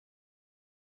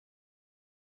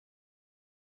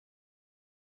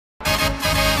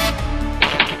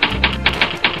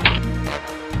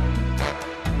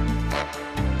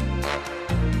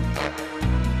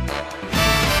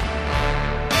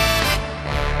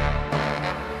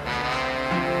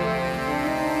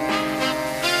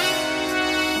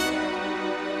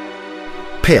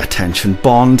Pay attention,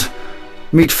 Bond.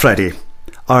 Meet Freddy,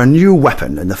 our new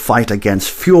weapon in the fight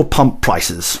against fuel pump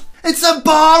prices. It's a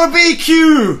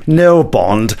barbecue! No,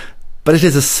 Bond, but it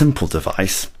is a simple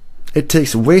device. It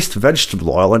takes waste vegetable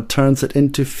oil and turns it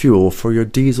into fuel for your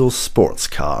diesel sports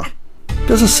car.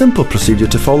 There's a simple procedure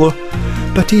to follow,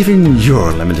 but even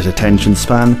your limited attention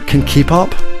span can keep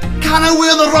up. Can I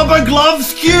wear the rubber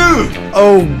gloves, Q?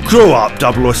 Oh, grow up,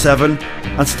 007,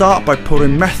 and start by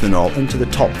pouring methanol into the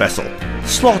top vessel.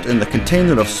 Slot in the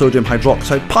container of sodium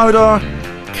hydroxide powder,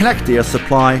 connect the air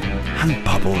supply, and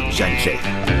bubble gently.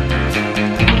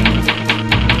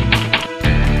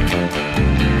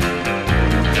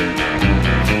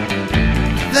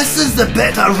 This is the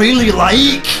bit I really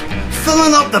like.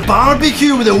 Filling up the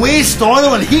barbecue with the waste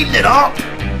oil and heating it up.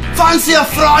 Fancy a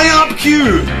fry-up,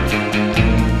 Q?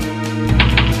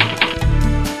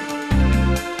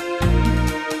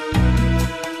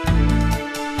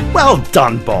 Well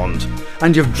done, Bond.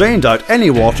 And you've drained out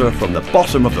any water from the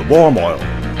bottom of the warm oil.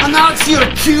 And that's your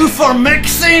cue for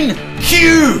mixing?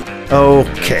 Q!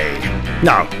 Okay.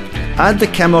 Now, add the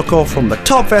chemical from the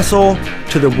top vessel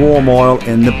to the warm oil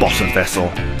in the bottom vessel.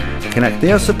 Connect the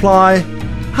air supply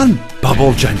and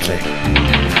bubble gently.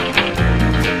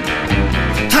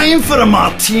 Time for a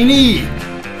martini.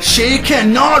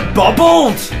 Shaken, not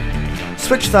bubbled.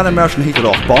 Switch that immersion heater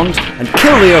off, Bond, and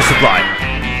kill the air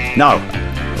supply. Now,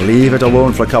 leave it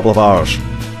alone for a couple of hours.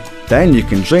 Then you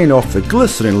can drain off the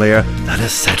glycerine layer that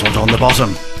has settled on the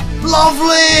bottom.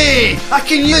 Lovely! I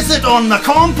can use it on the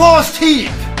compost heap.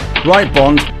 Right,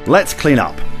 Bond, let's clean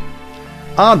up.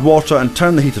 Add water and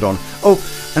turn the heater on. Oh,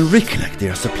 and reconnect the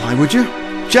air supply, would you?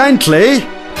 Gently!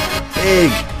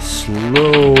 Big,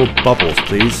 slow bubbles,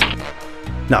 please.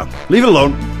 Now, leave it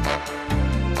alone.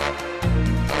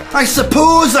 I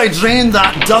suppose I drained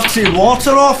that dirty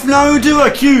water off now, do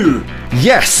I, Q?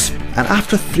 Yes, and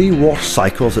after 3 wash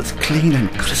cycles it's clean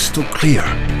and crystal clear.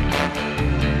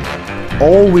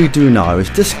 All we do now is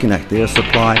disconnect the air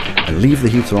supply and leave the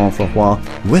heater on for a while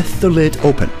with the lid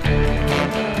open.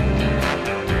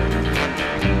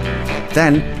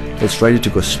 Then it's ready to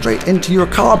go straight into your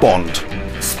car, Bond.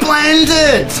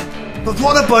 Splendid! But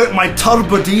what about my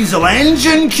turbo diesel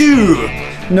engine, Q?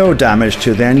 No damage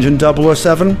to the engine,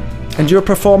 007, and your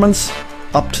performance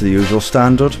up to the usual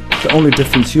standard. The only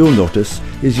difference you'll notice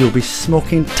is you'll be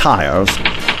smoking tyres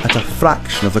at a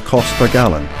fraction of the cost per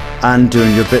gallon and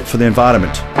doing your bit for the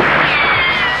environment.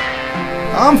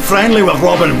 I'm friendly with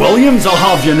Robin Williams, I'll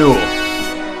have you know.